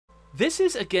This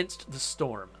is Against the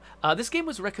Storm. This game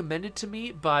was recommended to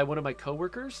me by one of my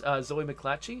coworkers, Zoe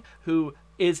McClatchy, who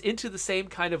is into the same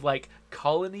kind of like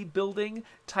colony building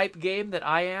type game that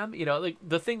I am. You know, like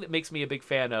the thing that makes me a big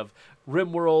fan of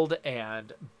RimWorld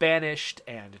and Banished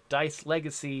and Dice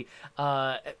Legacy.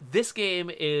 This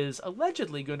game is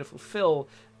allegedly going to fulfill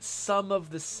some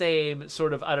of the same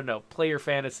sort of, I don't know, player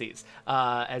fantasies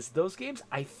as those games.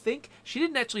 I think she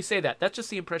didn't actually say that. That's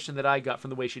just the impression that I got from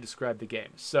the way she described the game.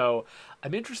 So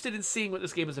I'm interested in seeing what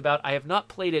this game is about. I have not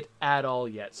played it at all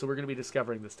yet, so we're going to be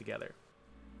discovering this together.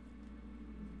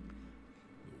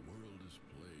 The world is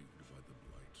plagued by the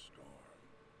Blight Storm,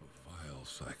 a vile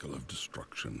cycle of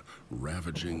destruction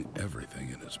ravaging everything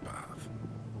in its path.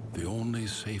 The only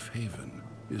safe haven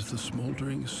is the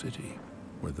smoldering city,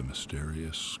 where the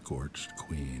mysterious scorched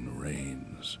queen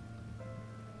reigns.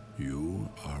 You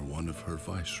are one of her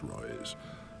viceroys,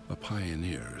 a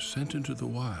pioneer sent into the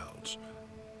wilds,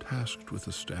 tasked with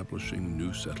establishing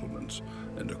new settlements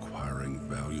and acquiring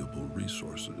valuable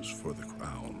resources for the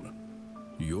crown.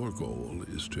 Your goal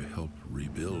is to help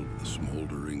rebuild the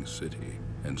smoldering city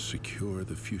and secure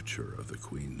the future of the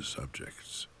queen's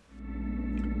subjects.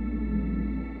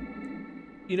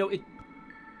 You know, it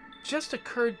just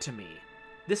occurred to me,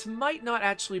 this might not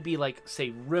actually be like,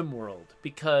 say, RimWorld,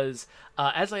 because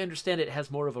as I understand it, it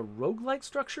has more of a roguelike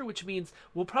structure, which means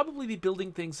we'll probably be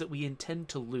building things that we intend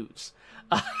to lose,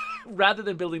 rather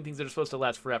than building things that are supposed to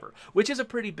last forever, which is a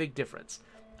pretty big difference.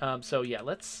 So yeah,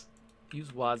 let's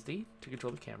use WASD to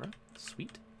control the camera.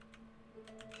 Sweet.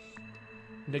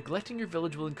 Neglecting your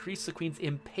village will increase the queen's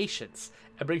impatience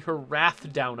and bring her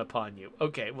wrath down upon you.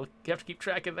 Okay, we'll have to keep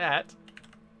track of that.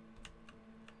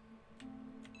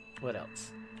 What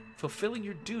else? Fulfilling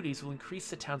your duties will increase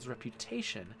the town's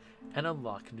reputation and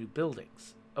unlock new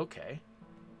buildings. Okay.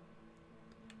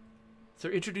 So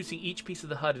they're introducing each piece of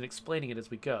the HUD and explaining it as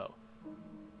we go.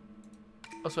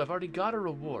 Oh, so I've already got a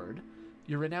reward.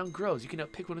 Your renown grows. You can now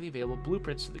pick one of the available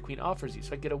blueprints that the queen offers you.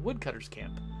 So I get a woodcutter's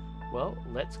camp. Well,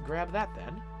 let's grab that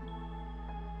then.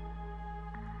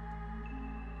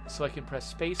 So I can press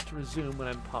space to resume when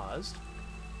I'm paused.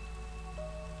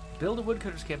 Build a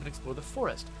woodcutter's camp and explore the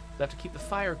forest. You'll have to keep the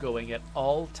fire going at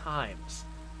all times.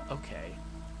 Okay.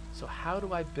 So how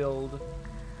do I build...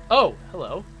 Oh,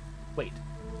 hello. Wait.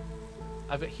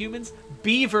 I've got humans,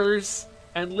 beavers,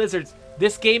 and lizards.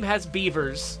 This game has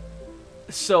beavers,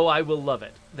 so I will love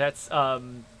it. That's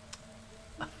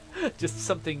just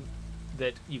something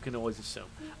that you can always assume.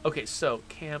 Okay, so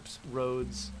camps,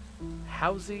 roads,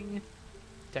 housing,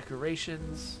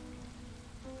 decorations.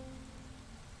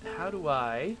 How do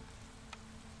I...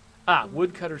 Ah,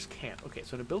 woodcutter's camp. Okay, so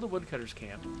I'm going to build a woodcutter's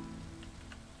camp.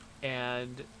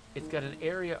 And it's got an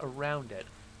area around it.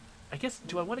 I guess,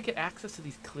 do I want to get access to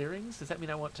these clearings? Does that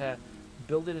mean I want to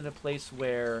build it in a place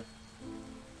where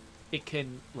it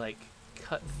can, like,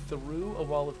 cut through a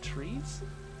wall of trees?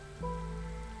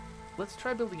 Let's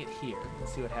try building it here and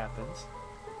see what happens.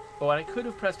 Oh, and I could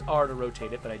have pressed R to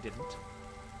rotate it, but I didn't.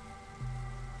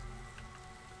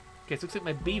 Okay, so it looks like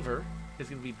my beaver is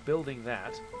going to be building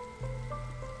that.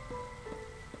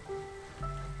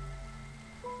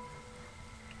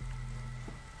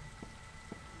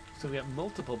 So we have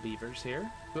multiple beavers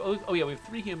here. Oh yeah, we have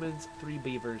 3 humans, 3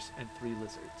 beavers, and 3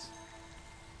 lizards.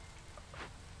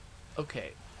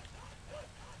 Okay.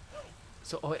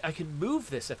 So I can move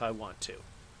this if I want to.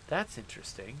 That's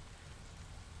interesting.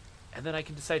 And then I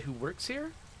can decide who works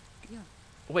here? Yeah.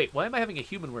 Wait, why am I having a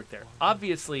human work there?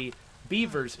 Obviously,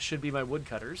 beavers should be my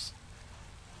woodcutters.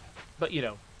 But, you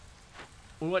know,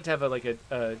 we want to have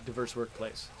a diverse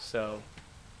workplace. So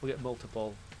we'll get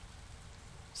multiple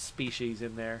species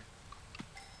in there.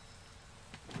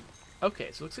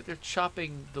 Okay, so it looks like they're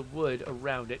chopping the wood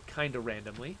around it kind of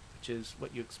randomly, which is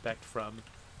what you expect from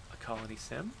a colony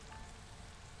sim.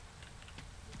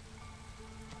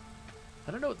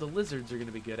 I don't know what the lizards are going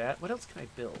to be good at. What else can I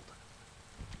build?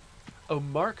 Oh,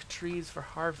 mark trees for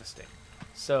harvesting.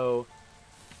 So,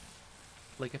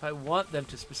 like if I want them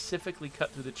to specifically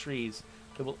cut through the trees,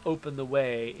 it will open the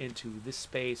way into this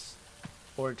space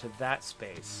or into that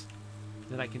space.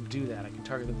 Then I can do that. I can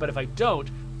target them. But if I don't,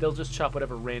 they'll just chop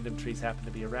whatever random trees happen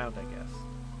to be around, I guess.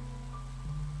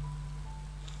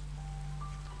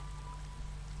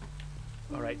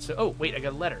 Alright, so... Oh, wait, I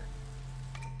got a letter.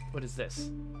 What is this?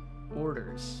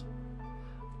 Orders.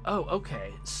 Oh,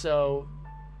 okay. So,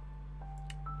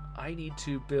 I need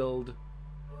to build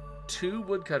 2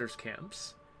 woodcutters'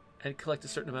 camps and collect a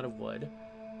certain amount of wood.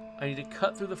 I need to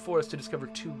cut through the forest to discover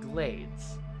 2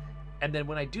 glades. And then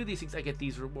when I do these things, I get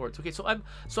these rewards. Okay, so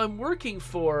I'm working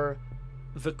for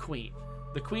the queen.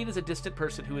 The queen is a distant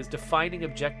person who is defining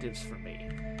objectives for me.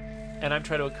 and I'm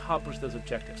trying to accomplish those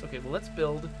objectives. Okay, well, let's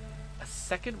build a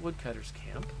second woodcutter's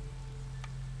camp.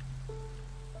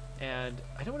 And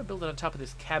I don't want to build it on top of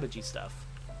this cabbagey stuff.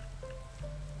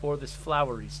 Or this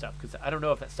flowery stuff, because I don't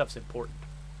know if that stuff's important.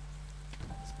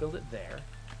 Let's build it there.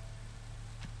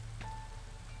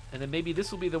 And then maybe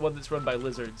this will be the one that's run by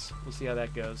lizards. We'll see how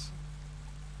that goes.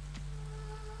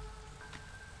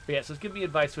 But yeah, so it's giving me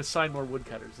advice to assign more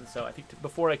woodcutters. And so I think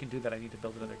before I can do that, I need to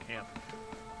build another camp.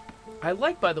 I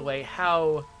like, by the way,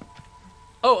 how...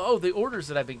 Oh, the orders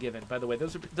that I've been given, by the way.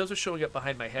 Those are showing up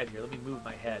behind my head here. Let me move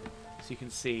my head so you can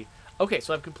see. Okay,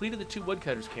 so I've completed the 2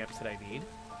 woodcutters camps that I need.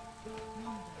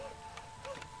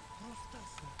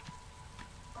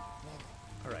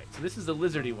 Alright, so this is the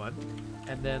lizardy one.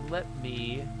 And then let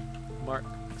me mark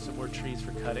some more trees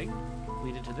for cutting.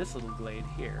 Lead into this little glade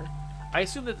here. I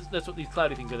assume that that's what these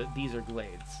cloudy things are, that these are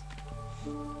glades.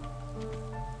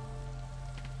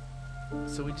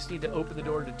 So we just need to open the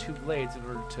door to 2 glades in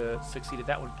order to succeed at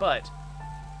that one. But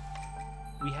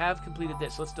we have completed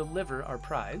this. So let's deliver our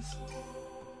prize.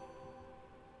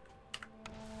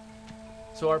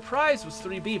 So our prize was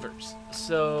 3 beavers.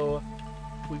 So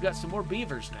we've got some more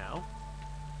beavers now.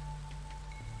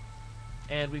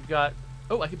 And we've got...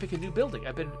 Oh, I can pick a new building.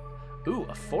 I've been... Ooh,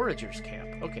 a forager's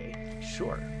camp. Okay,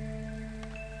 sure.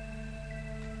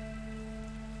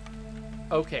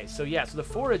 Okay, so yeah, so the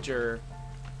forager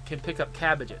can pick up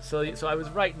cabbages. So I was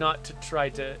right not to try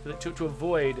to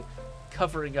avoid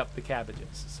covering up the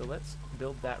cabbages. So let's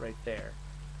build that right there.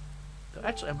 So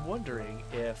actually, I'm wondering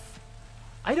if...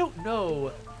 I don't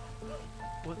know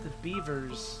what the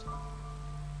beavers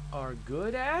are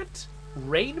good at.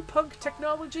 Rain punk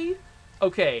technology?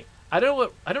 Okay, I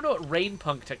don't know what rain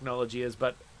punk technology is,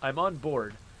 but I'm on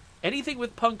board. Anything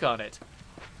with punk on it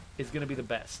is going to be the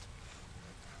best.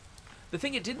 The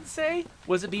thing it didn't say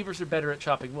was that beavers are better at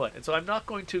chopping wood. And so I'm not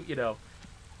going to, you know...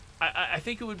 I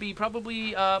think it would be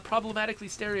probably problematically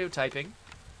stereotyping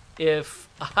if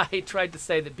I tried to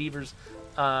say that beavers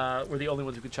were the only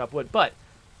ones who could chop wood. But,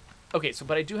 okay,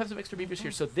 but I do have some extra beavers here.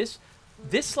 So this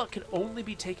slot can only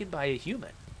be taken by a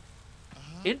human.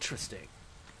 Interesting.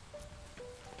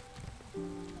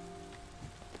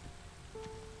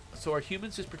 So are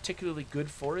humans just particularly good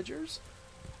foragers?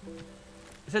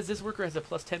 It says this worker has a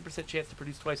plus 10% chance to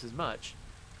produce twice as much.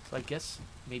 So I guess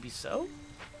maybe so?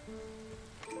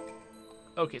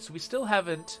 Okay, so we still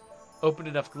haven't opened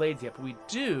enough glades yet, but we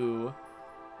do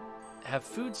have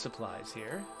food supplies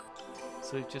here.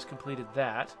 So we've just completed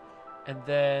that. And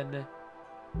then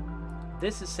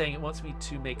this is saying it wants me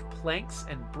to make planks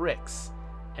and bricks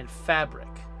and fabric.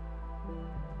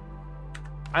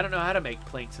 I don't know how to make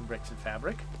planks and bricks and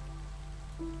fabric.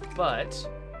 But...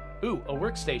 Ooh, a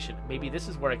workstation. Maybe this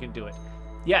is where I can do it.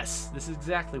 Yes, this is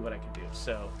exactly what I can do.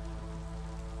 So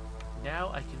now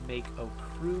I can make a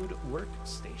crude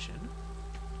workstation.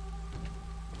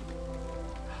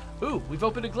 Ooh, we've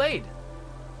opened a glade.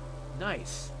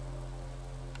 Nice.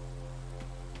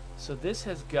 So this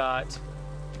has got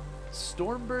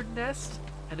stormbird nest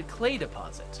and a clay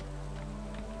deposit.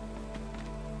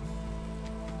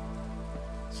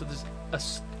 So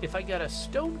there's if I got a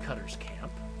stonecutter's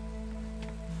camp,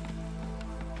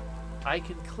 I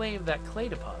can claim that clay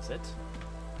deposit.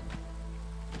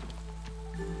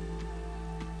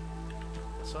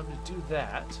 So I'm going to do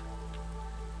that.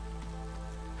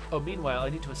 Oh, meanwhile, I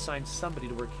need to assign somebody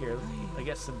to work here. I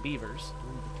guess some beavers.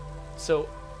 So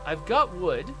I've got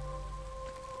wood.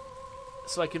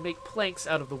 So I can make planks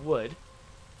out of the wood.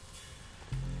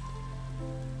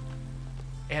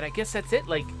 And I guess that's it.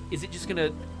 Like, is it just going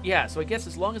to... Yeah, so I guess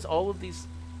as long as all of these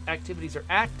activities are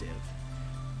active,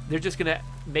 they're just going to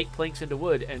make planks into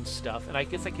wood and stuff, and I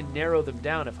guess I can narrow them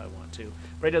down if I want to.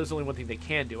 Right now there's only one thing they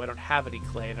can do. I don't have any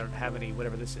clay, and I don't have any,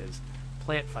 whatever this is,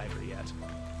 plant fiber yet.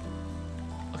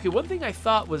 Okay, one thing I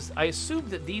thought was, I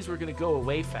assumed that these were going to go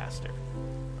away faster,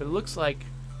 but it looks like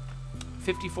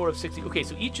 54 of 60. Okay,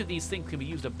 so each of these things can be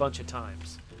used a bunch of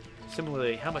times.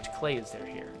 Similarly, how much clay is there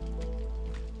here?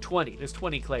 20. There's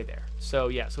 20 clay there. So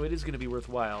yeah, so it is going to be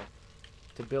worthwhile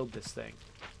to build this thing.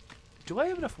 Do I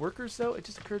have enough workers, though? It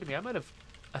just occurred to me, I might have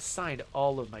assigned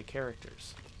all of my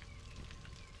characters.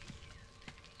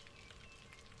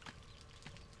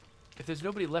 If there's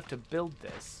nobody left to build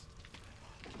this,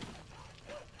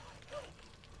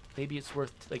 maybe it's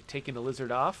worth, like, taking the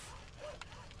lizard off?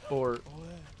 Or...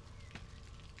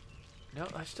 No,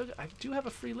 I do have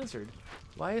a free lizard.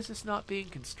 Why is this not being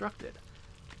constructed?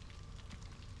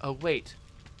 Oh, wait.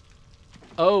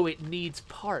 Oh, it needs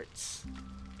parts.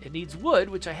 It needs wood,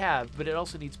 which I have, but it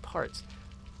also needs parts.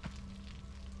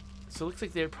 So it looks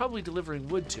like they're probably delivering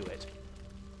wood to it.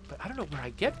 But I don't know where I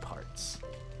get parts.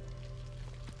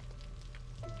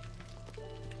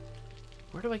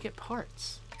 Where do I get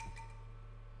parts?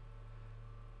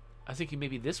 I was thinking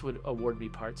maybe this would award me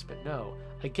parts, but no.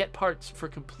 I get parts for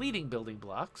completing building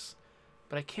blocks,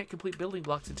 but I can't complete building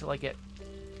blocks until I get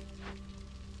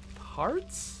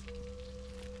parts?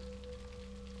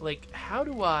 Like, how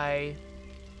do I...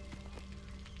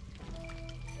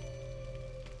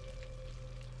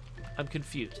 I'm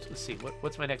confused. Let's see.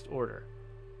 What's my next order?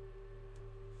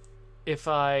 If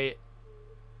I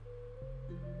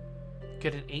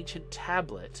get an ancient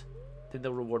tablet, then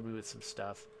they'll reward me with some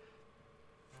stuff.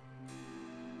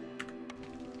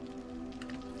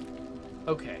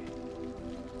 Okay.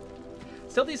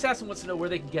 Stealthy Assassin wants to know where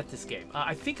they can get this game.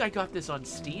 I think I got this on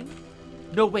Steam.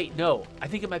 No, wait, no. I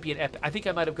think it might be an Epic. I think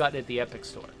I might have gotten it at the Epic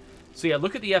Store. So yeah,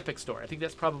 look at the Epic Store. I think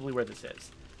that's probably where this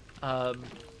is.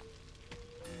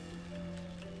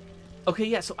 Okay,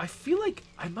 yeah, so I feel like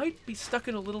I might be stuck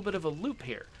in a little bit of a loop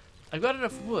here. I've got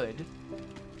enough wood,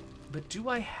 but do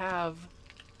I have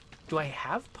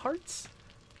parts?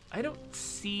 I don't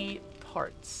see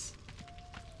parts.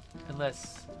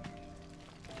 Unless...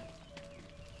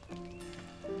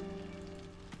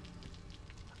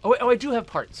 Oh, I do have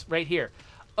parts right here.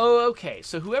 Oh, okay.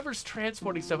 So whoever's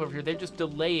transporting stuff over here, they're just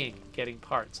delaying getting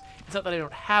parts. It's not that I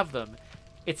don't have them.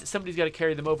 It's that somebody's got to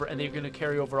carry them over, and they're going to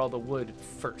carry over all the wood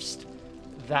first.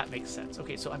 That makes sense.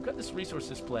 Okay, so I've got this resource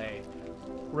display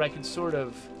where I can sort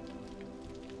of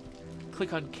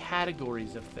click on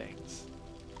categories of things.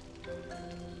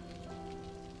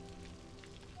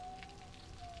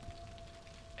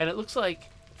 And it looks like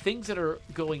things that are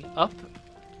going up...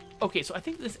 Okay, so I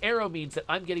think this arrow means that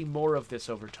I'm getting more of this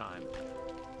over time.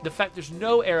 The fact there's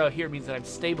no arrow here means that I'm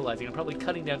stabilizing. I'm probably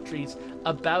cutting down trees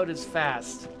about as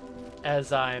fast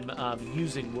as I'm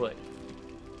using wood.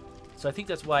 So I think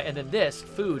that's why. And then this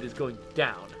food is going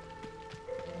down.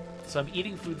 So I'm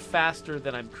eating food faster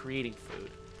than I'm creating food.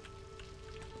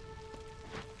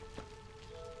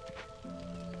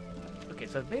 Okay,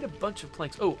 so I've made a bunch of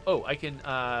planks. Oh, I can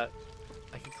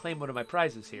claim one of my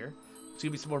prizes here. It's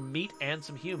gonna be some more meat and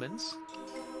some humans.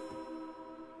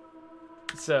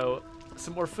 So,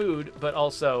 some more food, but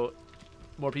also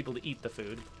more people to eat the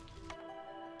food.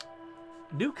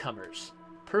 Newcomers.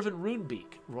 Pervin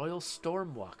Runebeak, Royal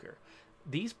Stormwalker.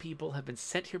 These people have been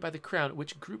sent here by the crown.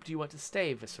 Which group do you want to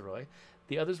stay, Viceroy?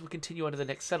 The others will continue on to the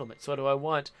next settlement. So do I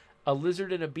want a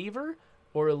lizard and a beaver,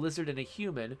 or a lizard and a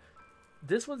human?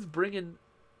 This one's bringing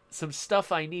some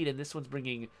stuff I need, and this one's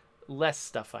bringing less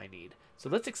stuff I need. So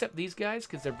let's accept these guys,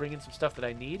 because they're bringing some stuff that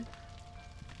I need.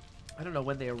 I don't know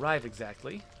when they arrive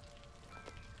exactly.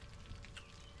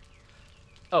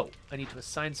 Oh, I need to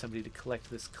assign somebody to collect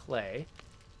this clay.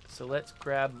 So let's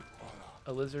grab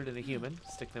a lizard and a human,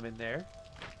 stick them in there.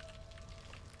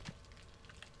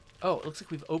 Oh, it looks like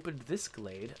we've opened this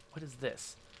glade. What is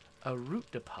this? A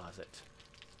root deposit.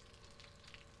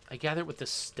 I gather it with the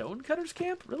Stonecutters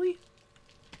camp? Really?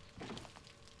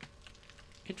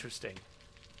 Interesting.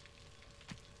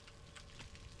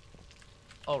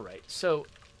 Alright, so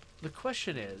the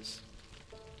question is...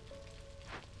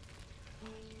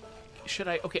 Should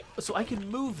I... Okay, so I can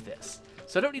move this.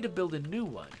 So I don't need to build a new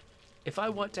one. If I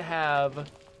want to have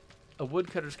a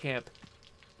woodcutter's camp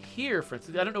here, for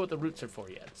instance, I don't know what the roots are for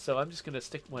yet, so I'm just going to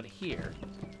stick one here.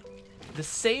 The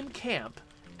same camp,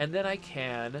 and then I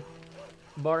can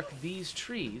mark these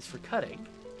trees for cutting.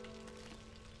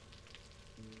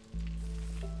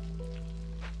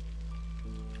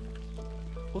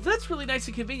 Well, that's really nice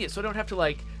and convenient, so I don't have to,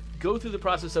 like, go through the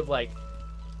process of, like,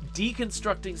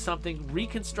 deconstructing something,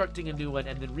 reconstructing a new one,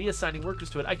 and then reassigning workers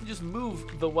to it. I can just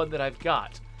move the one that I've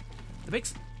got. It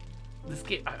makes this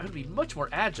game... I'm going to be much more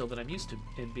agile than I'm used to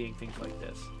in being things like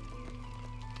this.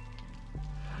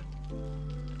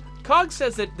 Cog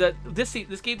says that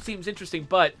this game seems interesting,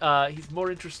 but he's more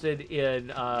interested in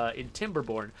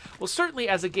Timberborn. Well, certainly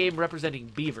as a game representing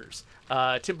beavers,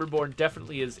 Timberborn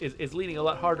definitely is leaning a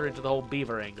lot harder into the whole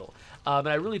beaver angle. And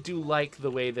I really do like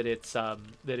the way that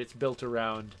it's built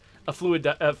around a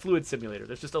fluid simulator.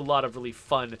 There's just a lot of really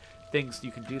fun things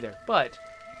you can do there. But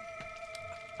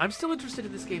I'm still interested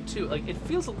in this game too. Like, it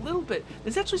feels a little bit...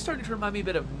 It's actually starting to remind me a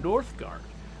bit of Northgard.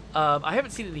 I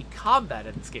haven't seen any combat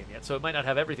in this game yet, so it might not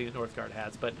have everything that Northgard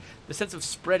has, but the sense of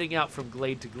spreading out from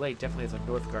glade to glade definitely has a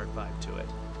Northgard vibe to it.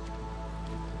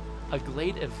 A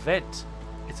glade event.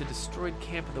 It's a destroyed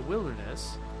camp in the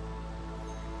wilderness.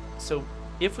 So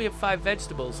if we have 5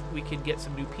 vegetables, we can get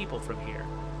some new people from here.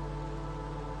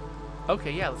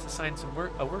 Okay, yeah, let's assign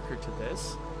a worker to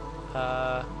this.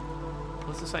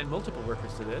 Let's assign multiple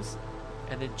workers to this,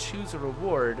 and then choose a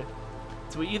reward.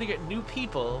 So we either get new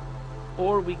people,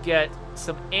 or we get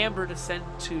some amber to send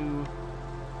to...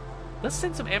 Let's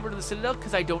send some amber to the Citadel,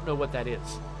 because I don't know what that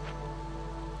is.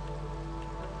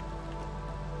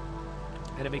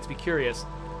 And it makes me curious.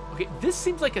 Okay, this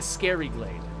seems like a scary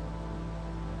glade.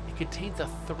 It contains a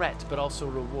threat, but also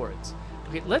rewards.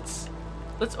 Okay, let's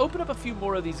open up a few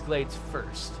more of these glades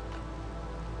first.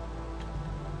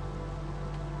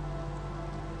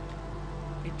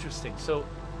 Interesting. So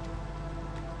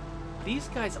these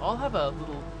guys all have a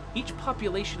little... Each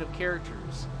population of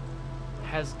characters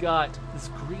has got this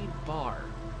green bar.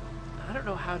 I don't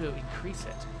know how to increase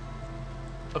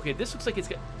it. Okay, this looks like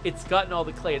it's gotten all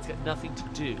the clay. It's got nothing to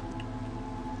do.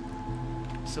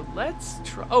 So let's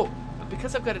try... Oh, but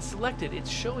because I've got it selected, it's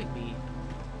showing me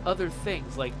other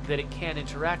things like that it can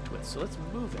interact with. So let's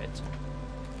move it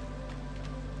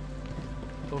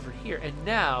over here. And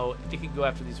now it can go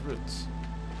after these roots.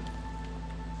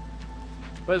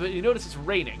 By the way, you notice it's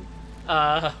raining.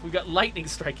 We've got lightning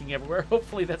striking everywhere.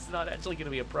 Hopefully that's not actually going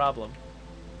to be a problem.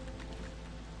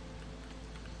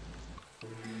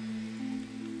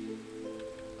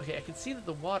 Okay, I can see that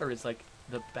the water is like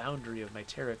the boundary of my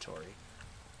territory.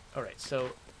 Alright,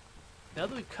 so now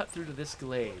that we've cut through to this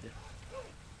glade,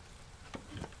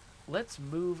 let's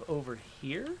move over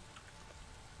here.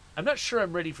 I'm not sure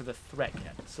I'm ready for the threat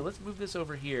yet, so let's move this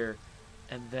over here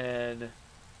and then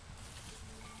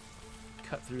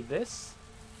cut through this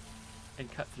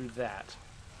and cut through that.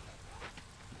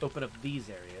 Open up these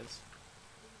areas.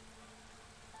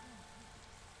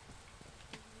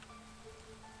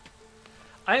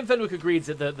 I am Fenwick agrees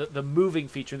that the moving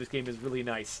feature in this game is really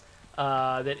nice.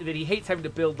 That he hates having to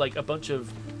build like a bunch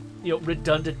of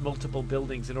redundant multiple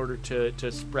buildings in order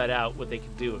to spread out what they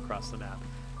can do across the map.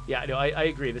 Yeah, no, I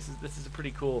agree. This is a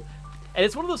pretty cool, and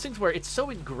it's one of those things where it's so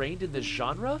ingrained in this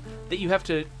genre that you have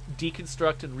to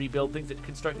deconstruct and rebuild things. That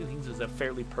constructing things is a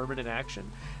fairly permanent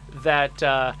action.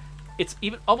 That it's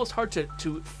even almost hard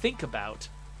to think about.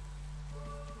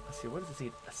 Let's see, what does this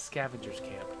need? A scavenger's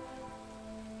camp.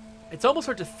 It's almost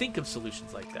hard to think of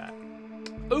solutions like that.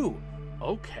 Ooh,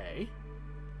 okay.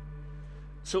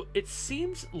 So it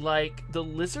seems like the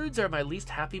lizards are my least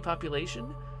happy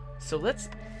population. So let's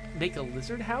make a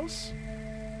lizard house.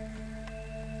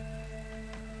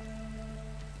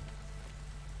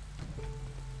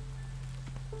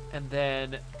 And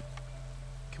then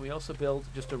can we also build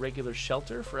just a regular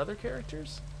shelter for other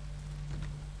characters?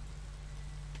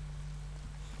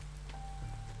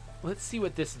 Let's see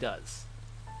what this does.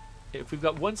 If we've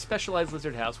got one specialized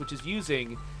lizard house, which is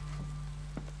using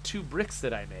 2 bricks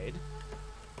that I made.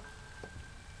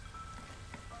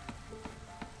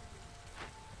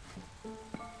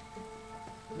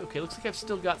 Okay, looks like I've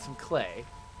still got some clay,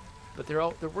 but they're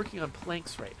working on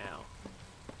planks right now.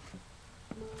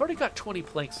 I've already got 20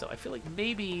 planks though. I feel like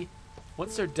maybe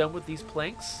once they're done with these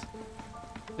planks,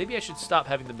 maybe I should stop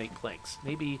having them make planks.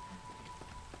 Maybe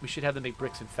we should have them make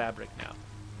bricks and fabric now.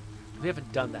 We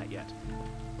haven't done that yet.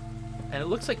 And it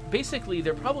looks like basically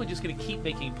they're probably just going to keep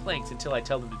making planks until I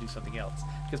tell them to do something else.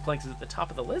 Because planks is at the top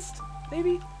of the list,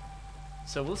 maybe?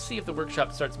 So we'll see if the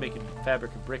workshop starts making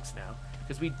fabric and bricks now.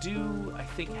 Because we do, I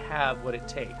think, have what it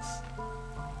takes.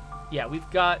 Yeah, we've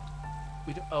got...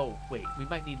 oh, wait. We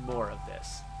might need more of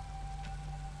this.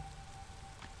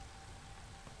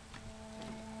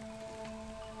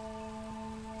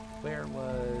 Where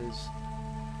was...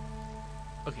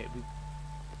 Okay, we've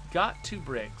got 2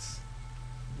 bricks.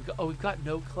 We've got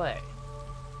no clay.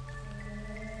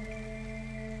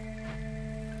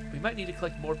 We might need to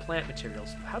collect more plant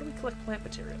materials. How do we collect plant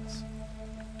materials?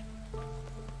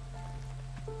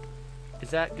 Is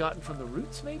that gotten from the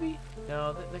roots, maybe?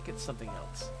 No, that gets something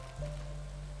else.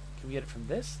 Can we get it from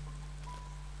this?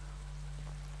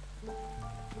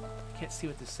 Can't see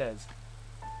what this says.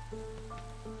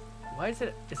 Why is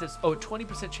it... It says, oh,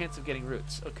 20% chance of getting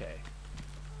roots. Okay.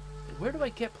 Where do I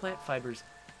get plant fibers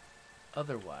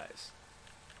otherwise?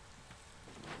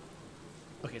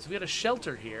 Okay, so we got a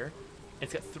shelter here.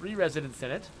 It's got 3 residents in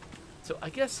it. So I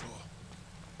guess...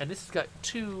 And this has got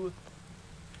 2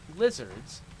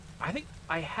 lizards. I think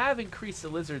I have increased the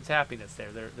lizards' happiness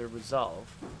there. Their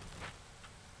resolve.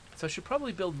 So I should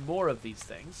probably build more of these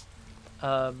things.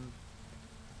 I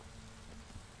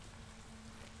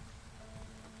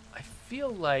feel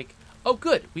like... Oh,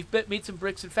 good! We've made some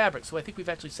bricks and fabric, so I think we've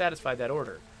actually satisfied that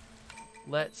order.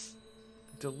 Let's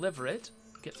deliver it,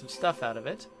 get some stuff out of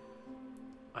it.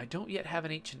 I don't yet have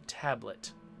an ancient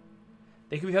tablet.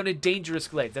 They can be found in dangerous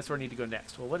glades. That's where I need to go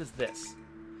next. Well, what is this?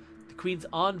 The Queen's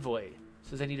Envoy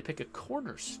says I need to pick a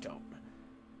cornerstone.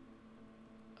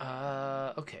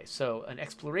 Okay, so an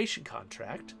exploration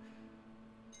contract.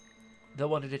 They'll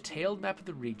want a detailed map of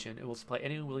the region and will supply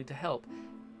anyone willing to help.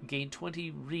 Gain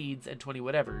 20 reeds and 20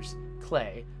 whatevers,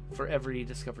 clay, for every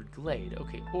discovered glade.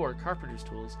 Okay, or carpenter's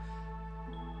tools.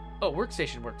 Oh,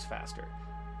 workstation works faster.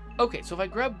 Okay, so if I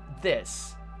grab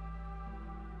this,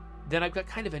 then I've got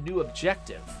kind of a new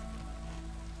objective,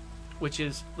 which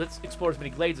is let's explore as many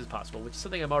glades as possible, which is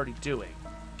something I'm already doing.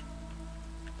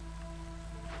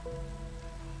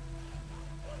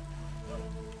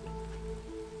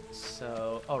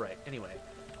 So, all right, anyway,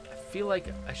 I feel like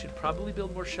I should probably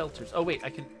build more shelters. Oh, wait, I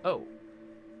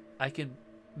can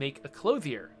make a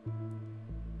clothier.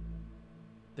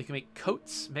 They can make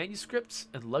coats, manuscripts,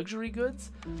 and luxury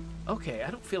goods. Okay, I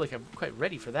don't feel like I'm quite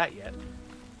ready for that yet.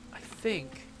 I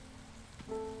think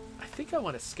I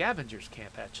want a scavenger's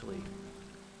camp, actually.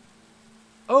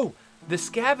 Oh, the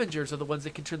scavengers are the ones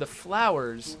that can turn the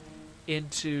flowers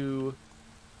into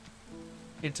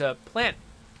plant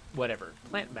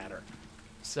matter.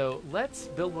 So let's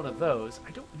build one of those.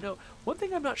 I don't know. One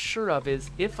thing I'm not sure of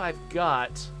is if I've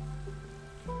got...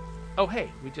 Oh, hey,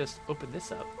 we just opened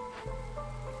this up.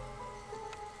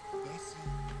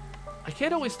 I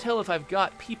can't always tell if I've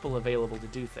got people available to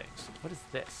do things. What is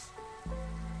this?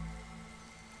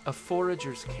 A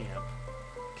forager's camp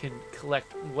can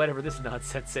collect whatever this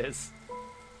nonsense is.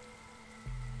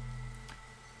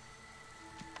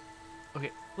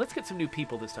 Okay, let's get some new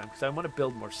people this time because I want to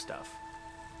build more stuff.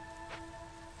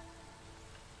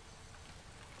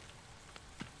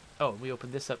 Oh, and we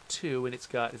opened this up too, and it's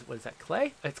got, what is that,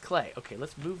 clay? It's clay. Okay,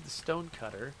 let's move the stone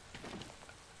cutter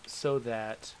so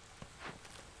that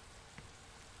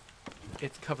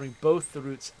it's covering both the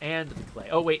roots and the clay.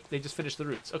 Oh, wait, they just finished the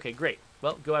roots. Okay, great.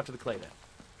 Well, go after the clay then.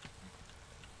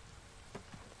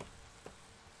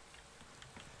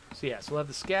 So yeah, so we'll have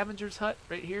the scavenger's hut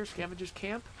right here, scavenger's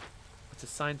camp. Let's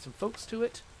assign some folks to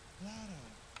it.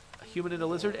 A human and a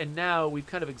lizard, and now we've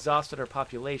kind of exhausted our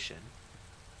population.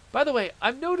 By the way,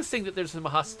 I'm noticing that there's some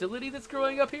hostility that's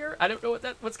growing up here. I don't know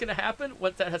what's going to happen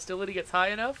once that hostility gets high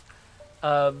enough.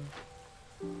 But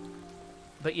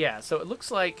yeah, so it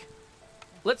looks like...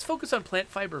 Let's focus on plant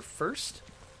fiber first.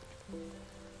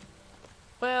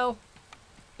 Well,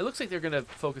 it looks like they're going to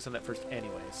focus on that first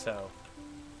anyway, so...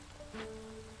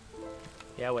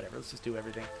 Yeah, whatever. Let's just do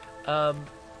everything.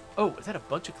 Oh, is that a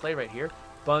bunch of clay right here?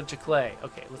 Bunch of clay.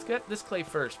 Okay, let's get this clay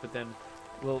first, but then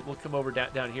we'll come over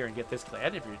down here and get this clay. I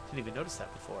didn't even notice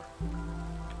that before.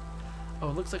 Oh,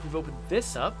 it looks like we've opened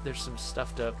this up. There's some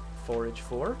stuff to forage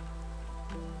for.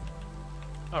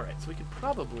 All right, so we could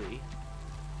probably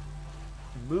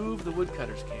move the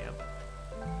woodcutter's camp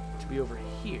to be over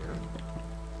here.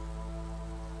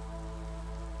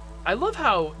 I love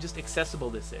how just accessible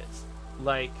this is.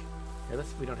 Like, here,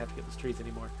 we don't have to get those trees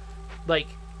anymore. Like,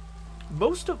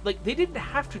 they didn't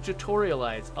have to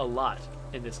tutorialize a lot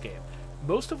in this game.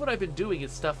 Most of what I've been doing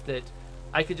is stuff that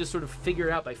I could just sort of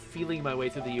figure out by feeling my way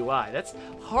through the UI. That's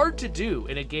hard to do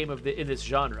in a game in this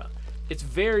genre. It's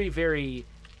very, very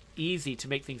easy to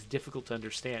make things difficult to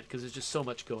understand because there's just so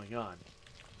much going on.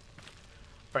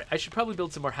 All right, I should probably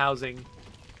build some more housing.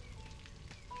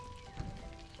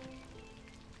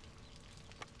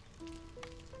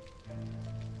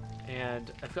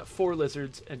 And I've got 4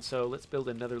 lizards, and so let's build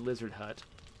another lizard hut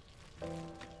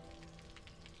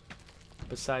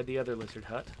beside the other lizard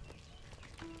hut.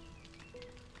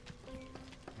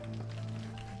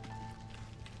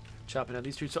 Chopping down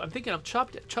these trees. So I'm thinking I'll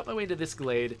chop my way into this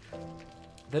glade,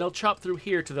 then I'll chop through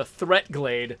here to the threat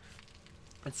glade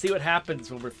and see what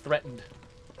happens when we're threatened.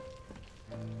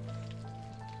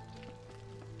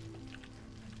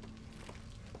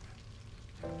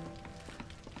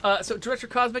 So, Director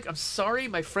Cosmic, I'm sorry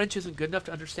my French isn't good enough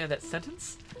to understand that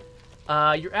sentence.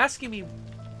 You're asking me,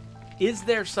 is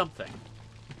there something?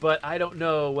 But I don't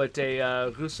know what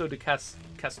a Ruisseau de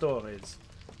Castor is.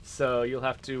 So you'll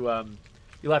have to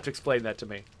explain that to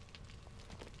me.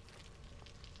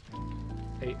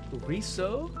 A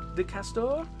Ruisseau de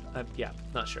Castor? Yeah,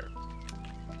 not sure.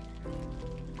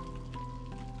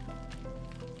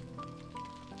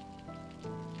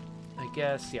 I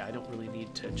guess, yeah, I don't really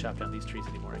need to chop down these trees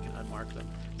anymore. I can unmark them.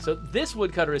 So this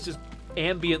woodcutter is just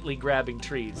ambiently grabbing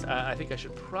trees. I think I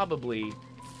should probably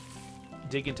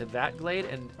dig into that glade,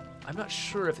 and I'm not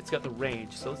sure if it's got the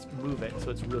range, so let's move it so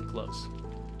it's real close.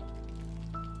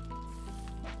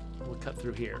 We'll cut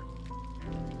through here.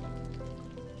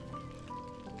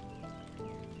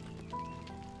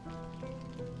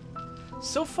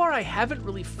 So far, I haven't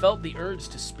really felt the urge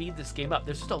to speed this game up.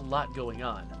 There's just a lot going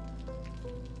on.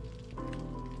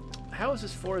 How is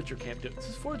this forager camp doing?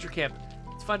 This forager camp,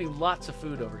 it's finding lots of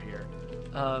food over here.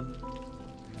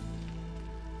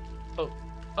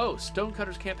 Oh,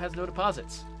 Stonecutter's camp has no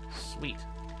deposits. Sweet.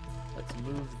 Let's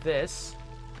move this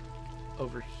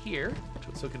over here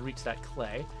so it can reach that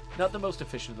clay. Not the most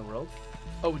efficient in the world.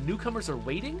 Oh, newcomers are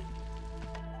waiting?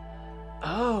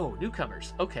 Oh,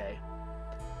 newcomers. Okay.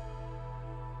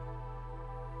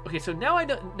 Okay, so now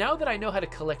that I know how to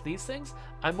collect these things,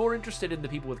 I'm more interested in the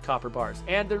people with copper bars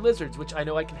and their lizards, which I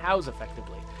know I can house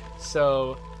effectively.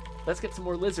 So let's get some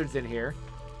more lizards in here.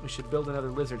 We should build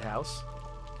another lizard house.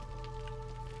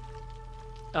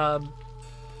 I'm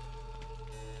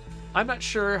not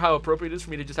sure how appropriate it is for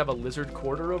me to just have a lizard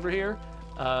quarter over here.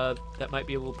 That might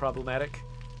be a little problematic.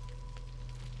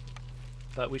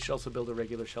 But we should also build a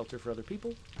regular shelter for other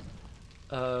people.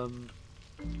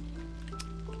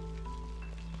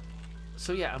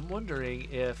 So yeah, I'm wondering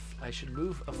if I should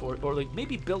move or like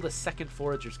maybe build a second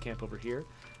foragers camp over here.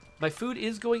 My food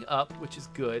is going up, which is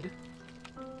good.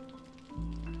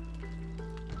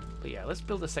 But yeah, let's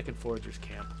build a second foragers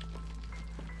camp.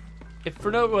 If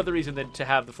for no other reason than to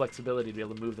have the flexibility to be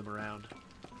able to move them around.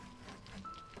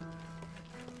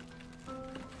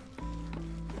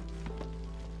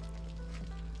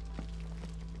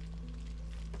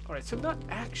 Alright, so I'm not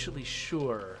actually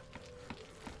sure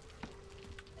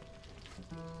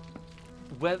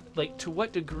to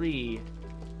what degree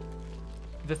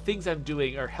the things I'm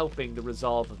doing are helping the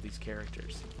resolve of these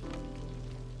characters.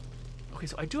 Okay,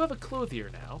 so I do have a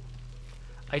clothier now.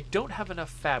 I don't have enough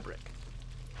fabric.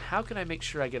 How can I make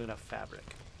sure I get enough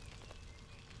fabric?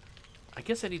 I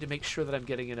guess I need to make sure that I'm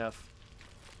getting enough.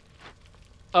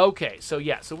 Okay, so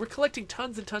yeah, so we're collecting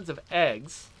tons and tons of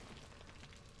eggs.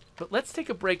 But let's take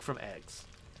a break from eggs.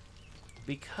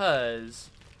 Because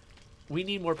we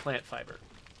need more plant fiber.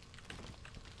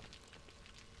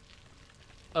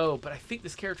 Oh, but I think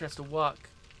this character has to walk.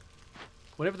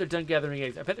 Whenever they're done gathering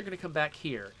eggs, I bet they're going to come back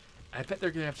here. I bet they're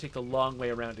going to have to take the long way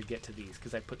around to get to these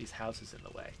because I put these houses in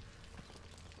the way.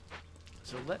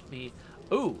 So let me...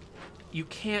 Oh, you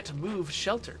can't move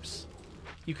shelters.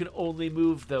 You can only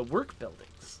move the work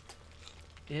buildings.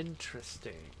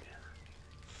 Interesting.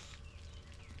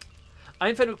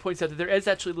 Iron Fenwick points out that there is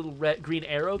actually a little green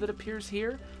arrow that appears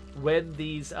here when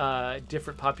these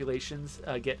different populations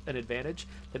get an advantage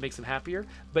that makes them happier.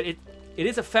 But it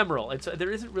is ephemeral, and so there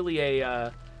isn't really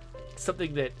a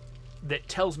something that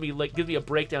tells me, like, gives me a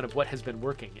breakdown of what has been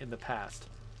working in the past.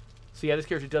 So yeah, this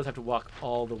character does have to walk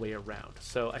all the way around.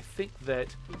 So I think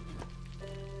that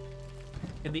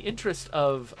in the interest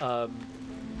of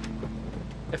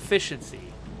efficiency,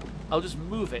 I'll just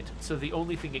move it so the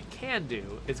only thing it can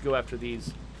do is go after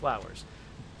these flowers.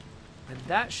 And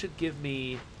that should give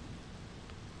me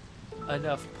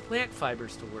enough plant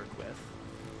fibers to work with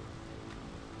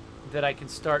that I can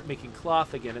start making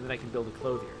cloth again, and then I can build a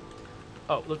clothier.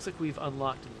 Oh, looks like we've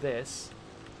unlocked this,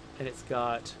 and it's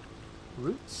got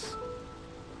roots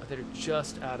that are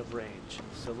just out of range.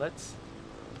 So let's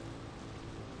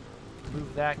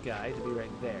move that guy to be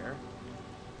right there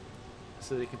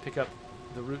so they can pick up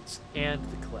the roots and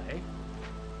the clay.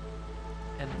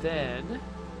 And then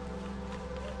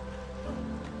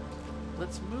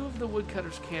let's move the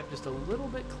woodcutter's camp just a little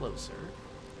bit closer.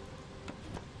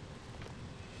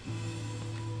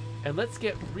 And let's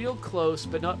get real close,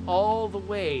 but not all the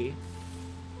way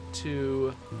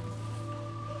to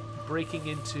breaking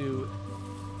into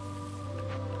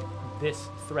this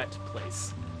threat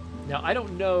place. Now, I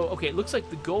don't know... Okay, it looks like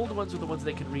the gold ones are the ones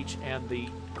they can reach, and the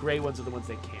gray ones are the ones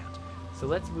they can't. So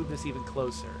let's move this even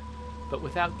closer, but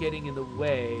without getting in the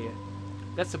way.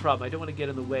 That's the problem. I don't want to get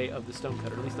in the way of the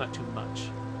stonecutter, at least not too much.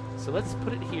 So let's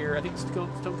put it here. I think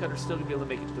stonecutter's still going to be able to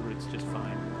make it to the roots just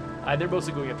fine. They're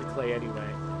mostly going after clay anyway.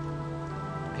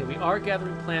 Okay, we are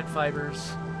gathering plant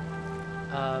fibers.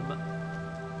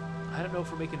 I don't know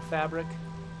if we're making fabric.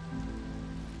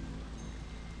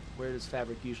 Where does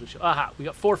fabric usually show? Aha, we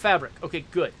got 4 fabric. Okay,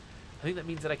 good. I think that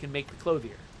means that I can make the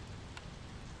clothier.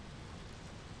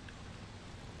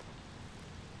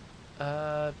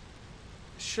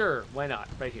 Sure, why not?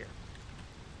 Right here.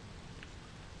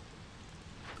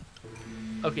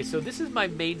 Okay, so this is my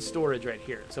main storage right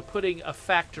here. So putting a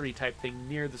factory type thing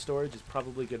near the storage is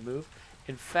probably a good move.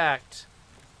 In fact,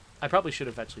 I probably should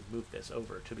have actually moved this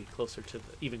over to be closer to the,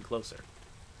 even closer.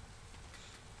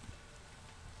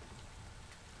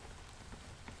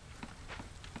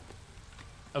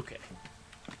 Okay.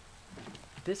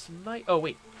 This might... Oh,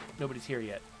 wait. Nobody's here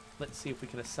yet. Let's see if we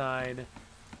can assign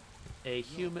a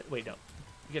human... Wait, no.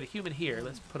 We got a human here.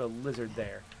 Let's put a lizard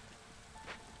there.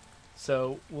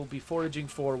 So we'll be foraging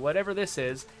for whatever this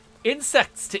is.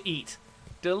 Insects to eat.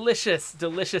 Delicious,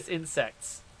 delicious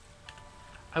insects.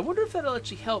 I wonder if that'll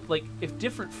actually help, like, if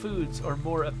different foods are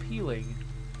more appealing.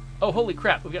 Oh, holy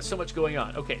crap. We've got so much going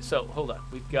on. Okay, so, hold on.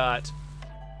 We've got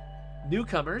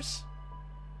newcomers.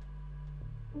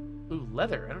 Ooh,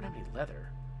 leather. I don't have any leather.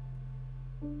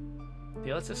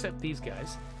 Yeah, let's accept these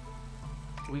guys.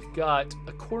 We've got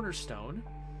a cornerstone.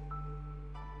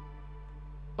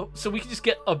 Oh, so we can just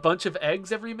get a bunch of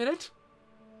eggs every minute?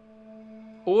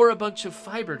 or a bunch of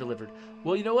fiber delivered.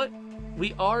 Well, you know what?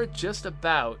 We are just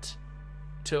about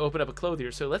to open up a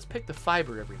clothier, so let's pick the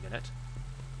fiber every minute.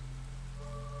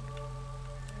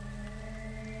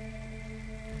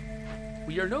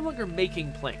 We are no longer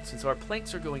making planks, and so our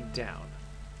planks are going down.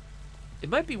 It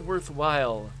might be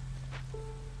worthwhile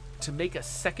to make a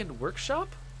second workshop.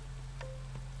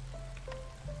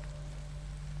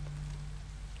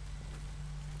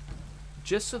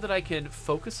 Just so that I can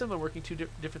focus them on working two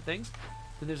different things.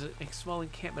 Then there's a small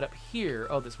encampment up here.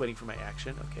 Oh, that's waiting for my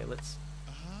action. Okay, let's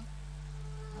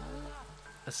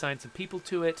assign some people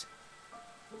to it.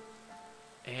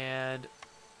 And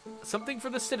something for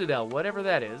the Citadel, whatever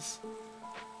that is.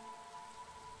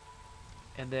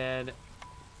 And then,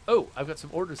 oh, I've got some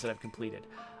orders that I've completed.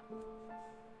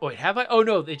 Oh, wait, have I? Oh,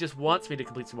 no, it just wants me to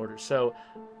complete some orders. So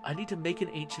I need to make an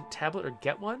ancient tablet or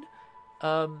get one.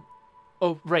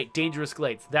 Oh, right, Dangerous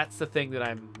Glades. That's the thing that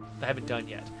I haven't done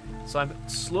yet. So I'm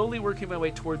slowly working my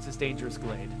way towards this Dangerous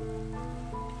Glade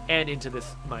and into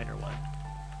this minor one.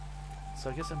 So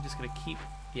I guess I'm just going to keep...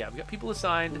 Yeah, I've got people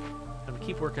assigned. I'm going to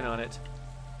keep working on it.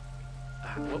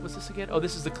 What was this again? Oh,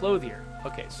 this is the clothier.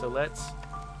 Okay, so let's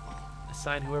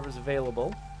assign whoever's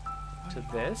available to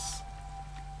this.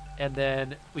 And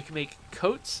then we can make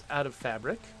coats out of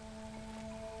fabric.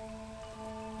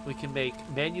 We can make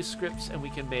manuscripts, and we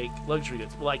can make luxury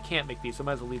goods. Well, I can't make these, so I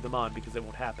might as well leave them on because it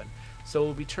won't happen. So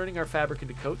we'll be turning our fabric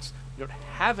into coats. We don't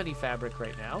have any fabric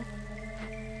right now.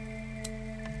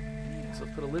 So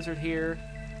let's put a lizard here.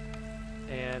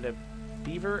 And a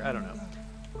beaver. I don't know.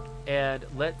 And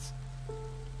let's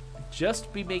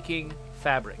just be making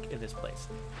fabric in this place.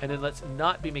 And then let's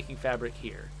not be making fabric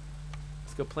here.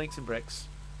 Let's go planks and bricks.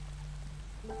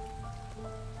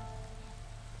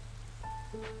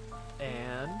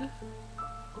 And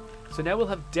so now we'll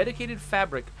have dedicated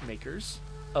fabric makers,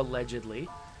 allegedly.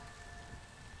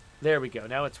 There we go.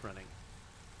 Now it's running.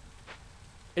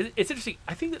 It's interesting.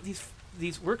 I think that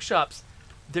these workshops,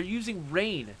 they're using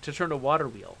rain to turn a water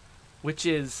wheel, which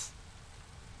is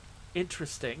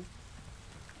interesting.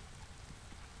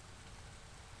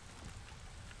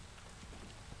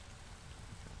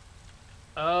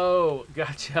 Oh,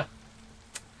 gotcha.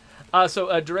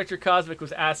 So Director Cosmic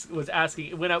was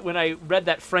asking when I read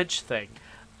that French thing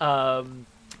that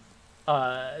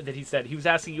he said, he was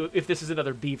asking you if this is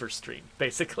another beaver stream,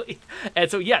 basically.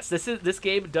 And so yes, this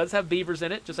game does have beavers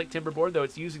in it, just like Timberborn, though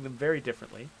it's using them very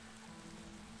differently.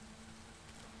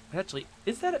 Actually,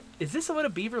 is this what a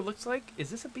beaver looks like? Is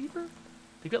this a beaver?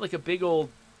 They've got like a big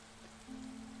old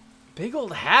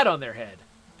hat on their head.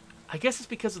 I guess it's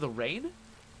because of the rain.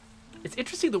 It's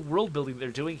interesting the world building they're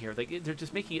doing here. They're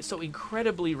just making it so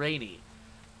incredibly rainy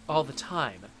all the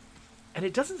time. And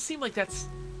it doesn't seem like that's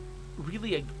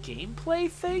really a gameplay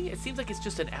thing. It seems like it's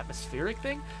just an atmospheric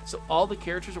thing. So all the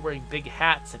characters are wearing big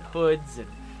hats and hoods,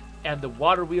 and the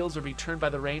water wheels are being turned by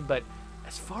the rain. But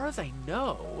as far as I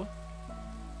know,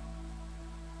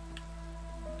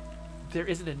 there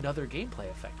isn't another gameplay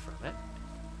effect from it.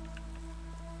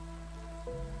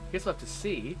 I guess we'll have to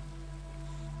see.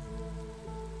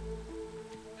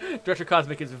 Director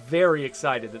Cosmic is very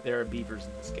excited that there are beavers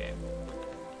in this game.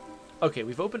 Okay,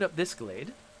 we've opened up this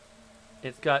glade.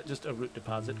 It's got just a root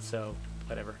deposit, so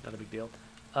whatever, not a big deal.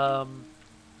 Okay,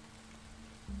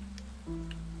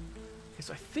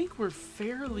 so I think we're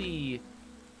fairly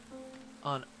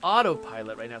on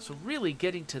autopilot right now, so really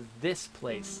getting to this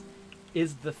place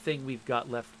is the thing we've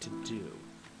got left to do.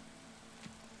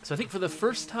 So I think for the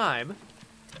first time,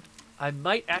 I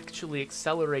might actually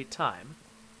accelerate time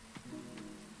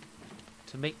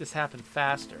to make this happen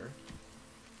faster.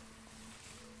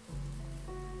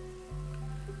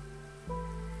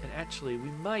 And actually, we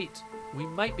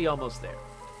might be almost there.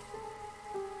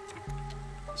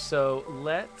 So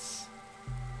let's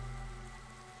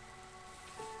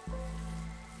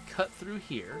cut through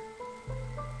here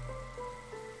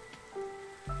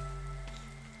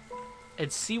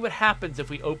and see what happens if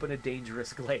we open a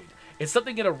dangerous glade. Is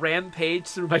something gonna rampage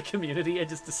through my community and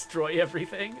just destroy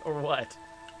everything, or what?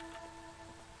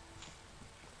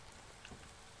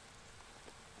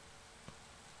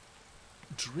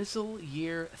 Drizzle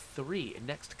Year 3.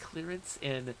 Next clearance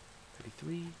in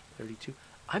 33, 32.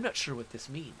 I'm not sure what this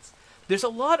means. There's a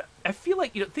lot... I feel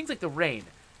like, things like the rain.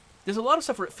 There's a lot of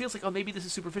stuff where it feels like, oh, maybe this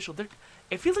is superficial.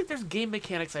 It feels like there's game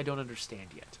mechanics I don't understand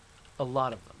yet. A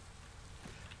lot of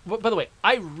them. By the way,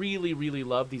 I really, really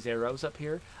love these arrows up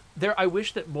here. I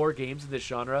wish that more games in this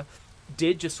genre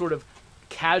did just sort of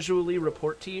casually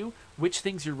report to you which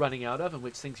things you're running out of and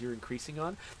which things you're increasing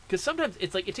on, because sometimes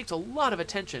it's like it takes a lot of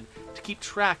attention to keep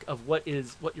track of what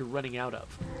you're running out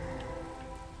of.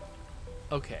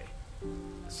 Okay,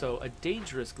 So a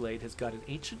dangerous glade has got an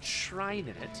ancient shrine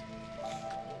in it.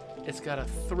 It's got a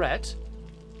threat.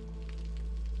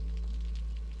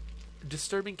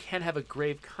 Disturbing can have a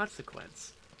grave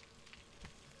consequence.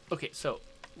 Okay, so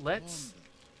let's...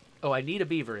 Oh, I need a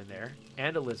beaver in there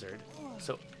and a lizard.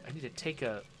 So I need to take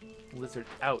a lizard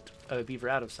out, a beaver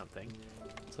out of something.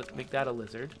 So let's make that a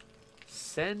lizard.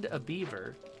 Send a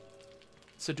beaver.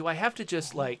 So do I have to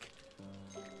just, like,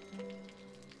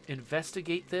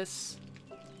 investigate this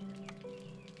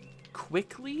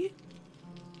quickly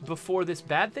before this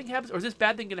bad thing happens? Or is this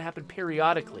bad thing going to happen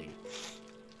periodically?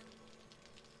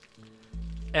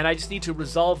 And I just need to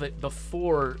resolve it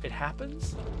before it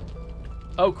happens?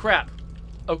 Oh, crap.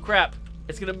 Oh, crap.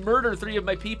 It's going to murder 3 of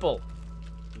my people.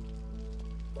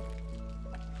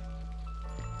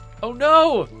 Oh,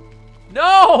 no!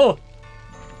 No!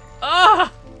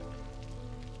 Ah!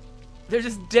 They're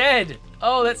just dead.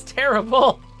 Oh, that's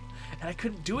terrible. And I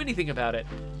couldn't do anything about it.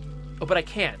 Oh, but I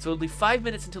can't. So it'll be 5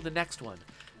 minutes until the next one.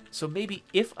 So maybe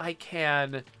if I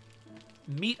can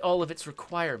meet all of its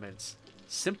requirements...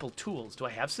 Simple tools. Do I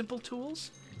have simple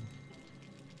tools?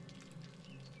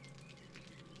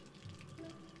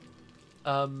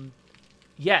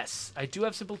 Yes, I do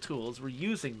have simple tools. We're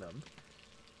using them.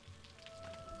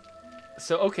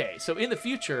 So, okay. So in the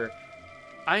future,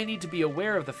 I need to be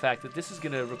aware of the fact that this is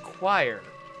going to require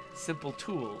simple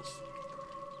tools.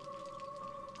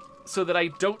 So that I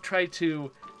don't try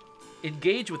to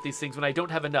engage with these things when I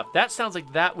don't have enough. That sounds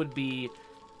like that would be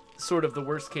sort of the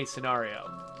worst case scenario.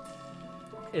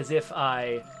 Is if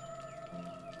I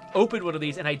opened one of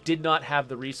these and I did not have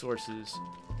the resources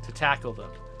to tackle them.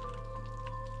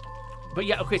 But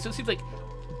yeah, okay, so it seems like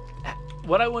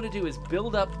what I want to do is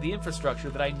build up the infrastructure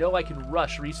that I know I can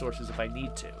rush resources if I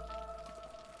need to.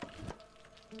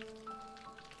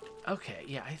 Okay,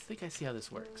 yeah, I think I see how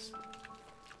this works.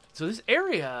 So this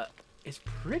area is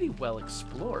pretty well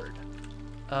explored.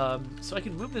 So I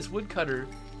can move this woodcutter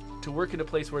to work in a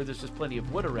place where there's just plenty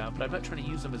of wood around, but I'm not trying to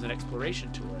use them as an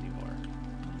exploration tool anymore.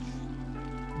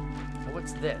 Oh,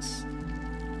 what's this?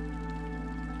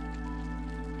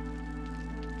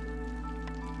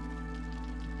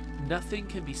 Nothing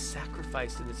can be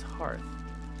sacrificed in this hearth.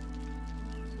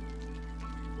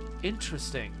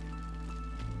 Interesting.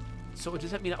 So what does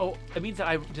that mean? Oh, it means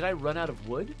that did I run out of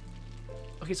wood?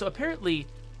 Okay, so apparently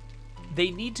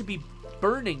they need to be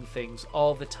burning things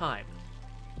all the time.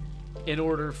 In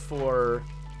order for...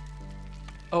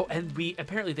 Oh, and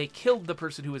apparently they killed the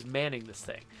person who was manning this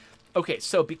thing. Okay,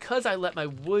 so because I let my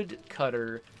wood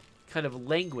cutter kind of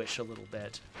languish a little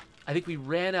bit, I think we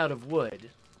ran out of wood.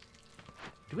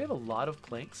 Do we have a lot of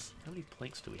planks? How many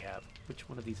planks do we have? Which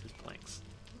one of these is planks?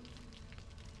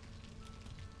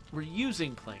 We're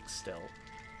using planks still.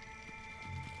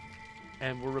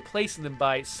 And we're replacing them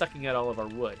by sucking out all of our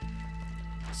wood.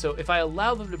 So if I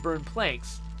allow them to burn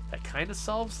planks... That kind of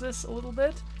solves this a little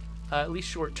bit, at least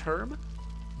short term.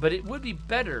 But it would be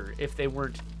better if they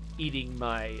weren't eating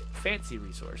my fancy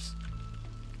resource.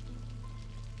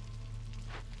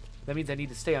 That means I need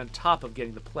to stay on top of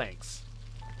getting the planks.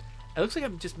 It looks like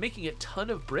I'm just making a ton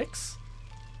of bricks,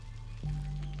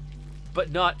 but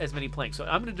not as many planks. So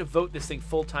I'm going to devote this thing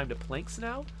full-time to planks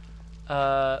now.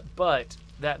 But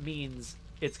that means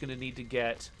it's going to need to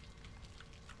get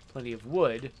plenty of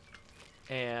wood,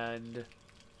 and...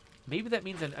 Maybe that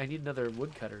means I need another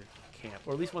woodcutter camp,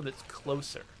 or at least one that's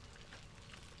closer.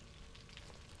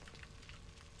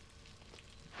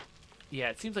 Yeah,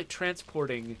 it seems like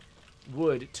transporting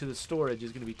wood to the storage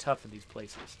is going to be tough in these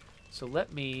places. So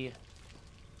let me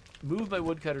move my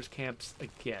woodcutter's camps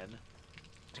again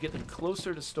to get them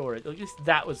closer to storage. At least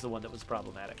that was the one that was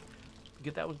problematic.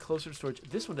 Get that one closer to storage.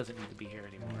 This one doesn't need to be here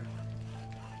anymore.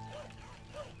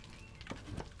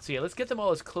 So yeah, let's get them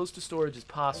all as close to storage as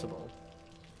possible.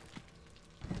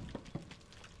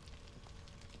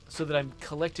 So that I'm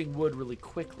collecting wood really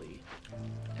quickly.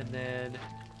 And then,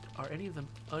 are any of them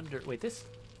under... Wait,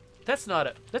 that's not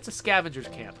a... That's a scavenger's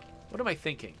camp. What am I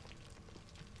thinking?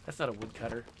 That's not a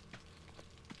woodcutter.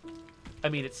 I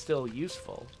mean, it's still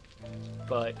useful.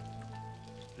 But,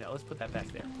 no, let's put that back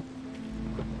there.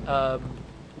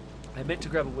 I meant to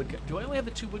grab a woodcutter. Do I only have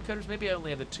the 2 woodcutters? Maybe I only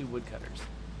have the 2 woodcutters.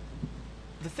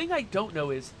 The thing I don't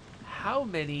know is how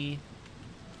many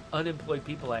unemployed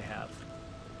people I have.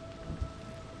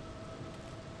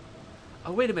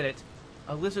 Oh, wait a minute.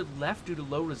 A lizard left due to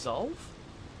low resolve?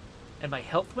 And my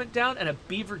health went down, and a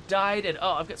beaver died, and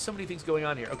oh, I've got so many things going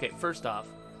on here. Okay, first off,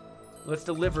 let's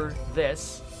deliver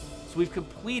this. So we've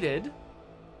completed...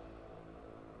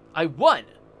 I won!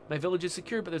 My village is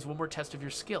secure, but there's one more test of your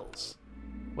skills.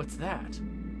 What's that?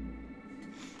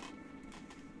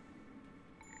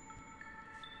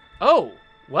 Oh,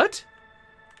 what?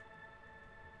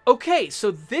 Okay,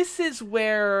 so this is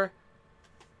where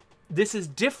this is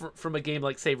different from a game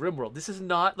like, say, RimWorld. This is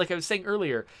not, like I was saying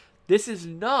earlier, this is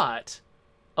not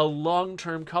a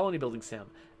long-term colony building sim.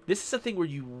 This is a thing where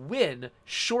you win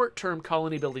short-term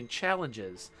colony building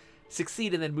challenges,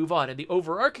 succeed, and then move on. And the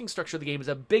overarching structure of the game is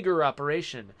a bigger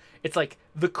operation. It's like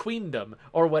the Queendom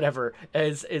or whatever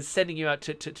is sending you out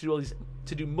to do all these,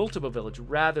 to do multiple village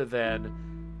rather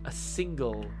than a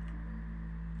single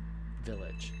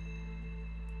village.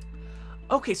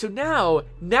 Okay, so now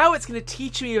it's going to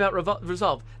teach me about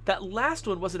Resolve. That last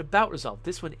one wasn't about Resolve.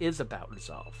 This one is about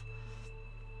Resolve.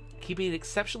 Keeping it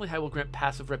exceptionally high will grant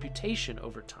passive reputation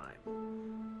over time.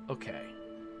 Okay.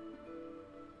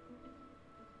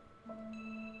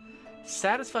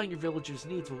 Satisfying your villagers'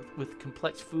 needs with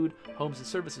complex food, homes, and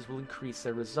services will increase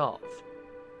their resolve.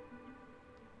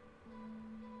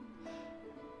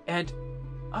 And,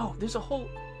 oh, there's a whole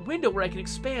window where I can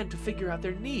expand to figure out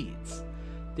their needs.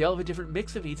 They all have a different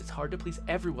mix of needs. It's hard to please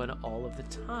everyone all of the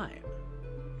time.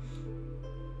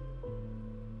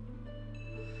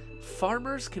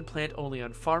 Farmers can plant only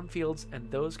on farm fields, and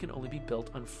those can only be built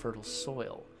on fertile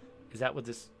soil. Is that what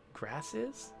this grass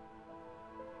is?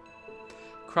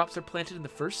 Crops are planted in the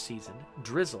first season,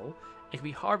 drizzle, and can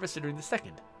be harvested during the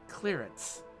second,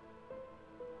 clearance.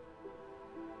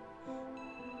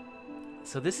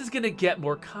 So this is going to get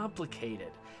more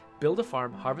complicated. Build a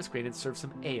farm, harvest grain, and serve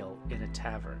some ale in a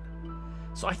tavern.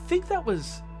 So I think that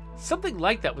was something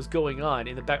like that was going on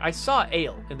in the back. I saw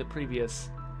ale in the previous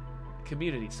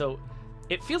community, so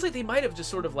it feels like they might have just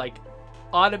sort of like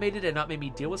automated and not made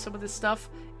me deal with some of this stuff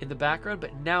in the background,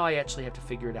 but now I actually have to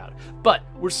figure it out. But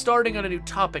we're starting on a new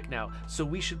topic now, so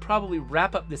we should probably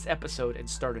wrap up this episode and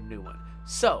start a new one.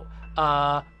 So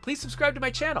please subscribe to my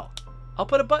channel. I'll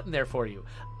put a button there for you.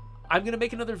 I'm going to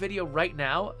make another video right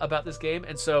now about this game,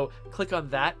 and so click on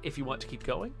that if you want to keep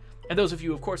going. And those of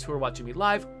you, of course, who are watching me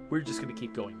live, we're just going to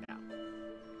keep going now.